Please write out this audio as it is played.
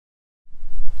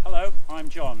Hello, I'm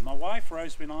John. My wife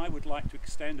Rosemary and I would like to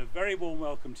extend a very warm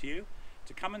welcome to you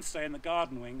to come and stay in the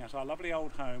garden wing at our lovely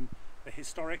old home, the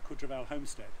historic Coodravale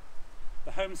Homestead.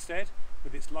 The homestead,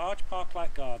 with its large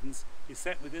park-like gardens, is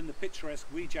set within the picturesque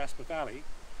Wee Jasper Valley,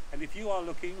 and if you are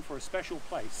looking for a special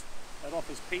place that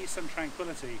offers peace and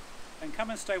tranquility, then come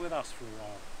and stay with us for a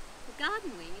while. The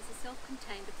garden wing is a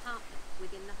self-contained apartment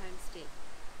within the homestead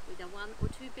with a 1 or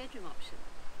 2 bedroom option.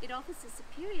 It offers a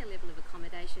superior level of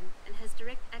accommodation and has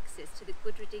direct access to the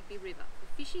Goodradigbee River for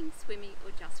fishing, swimming or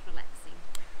just relaxing.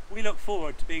 We look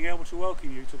forward to being able to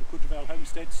welcome you to the Coodravale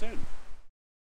Homestead soon.